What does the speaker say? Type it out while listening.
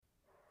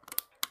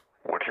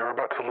you're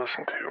about to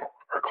listen to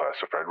are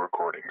classified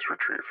recordings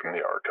retrieved from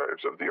the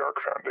archives of the D.O.U.G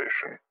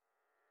Foundation.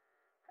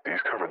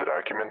 These cover the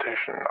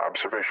documentation and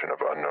observation of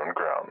unknown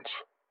grounds.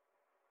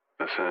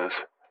 This is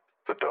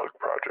the D.O.U.G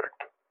Project.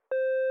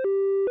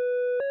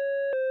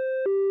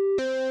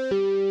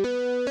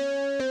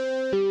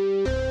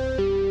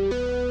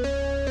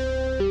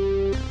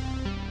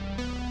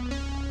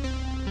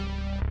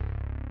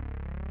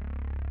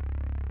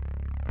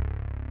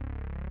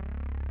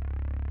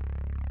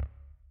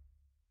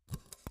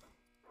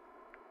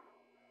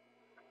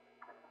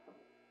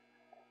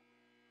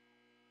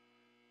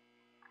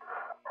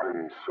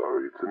 I'm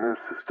sorry, it's a new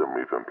system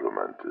we've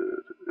implemented.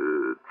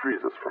 It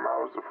frees us from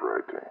hours of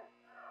writing.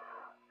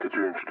 Could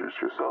you introduce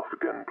yourself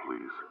again,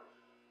 please?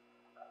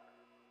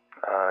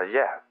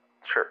 Yeah,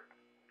 sure,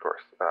 of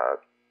course.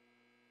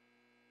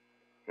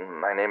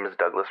 My name is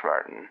Douglas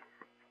Martin.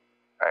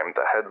 I'm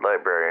the head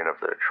librarian of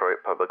the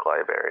Detroit Public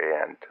Library,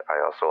 and I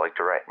also like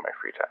to write in my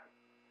free time.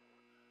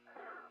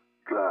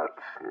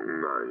 That's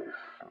nice.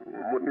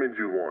 What made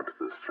you want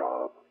this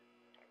job?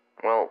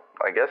 Well,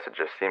 I guess it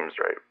just seems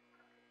right.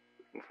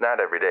 It's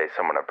not every day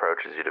someone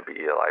approaches you to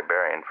be a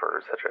librarian for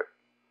such a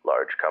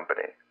large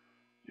company.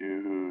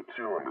 You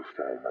do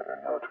understand that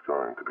you're not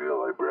going to be a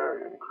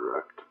librarian,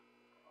 correct?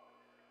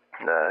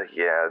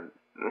 Yeah,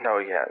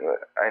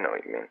 I know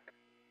what you mean.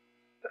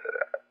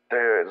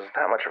 There's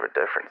not much of a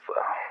difference,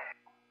 though.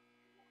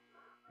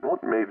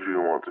 What made you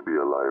want to be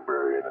a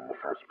librarian in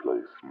the first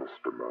place,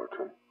 Mr.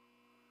 Martin?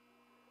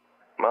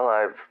 Well,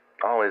 I've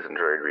always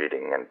enjoyed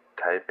reading and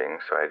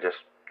typing, so I just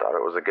thought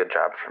it was a good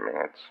job for me.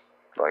 It's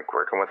like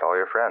working with all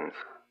your friends.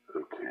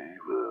 Okay,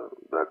 well,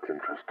 that's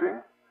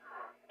interesting.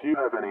 Do you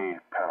have any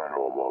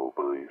paranormal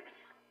beliefs?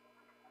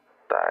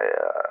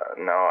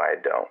 No, I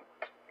don't.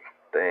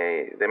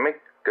 They make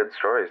good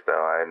stories,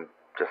 though. I'm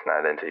just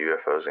not into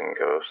UFOs and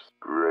ghosts.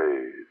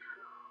 Great.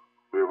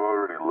 We've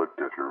already looked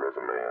at your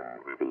resume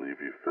and we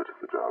believe you fit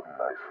the job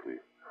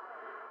nicely.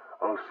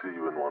 I'll see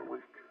you in 1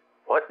 week.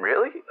 What,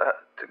 really?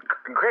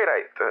 Great,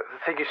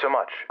 thank you so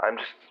much. I'm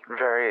just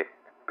very...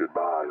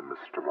 Goodbye,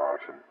 Mr.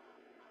 Martin.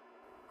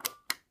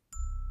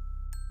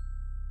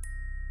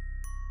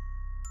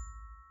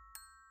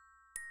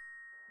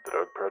 The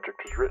D.O.U.G Project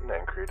was written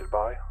and created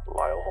by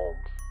Lyle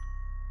Holmes.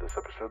 This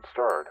episode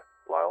starred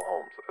Lyle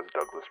Holmes as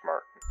Douglas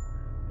Martin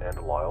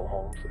and Lyle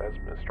Holmes as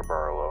Mr.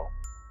 Barlow.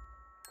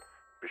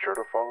 Be sure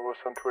to follow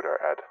us on Twitter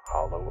at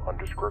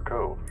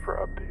hollow_cove for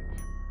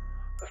updates.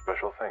 A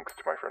special thanks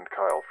to my friend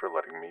Kyle for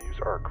letting me use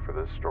ARC for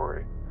this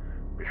story.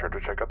 Be sure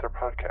to check out their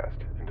podcast,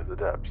 Into the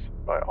Depths,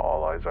 by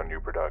All Eyes on You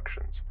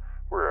Productions,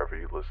 wherever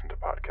you listen to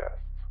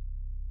podcasts.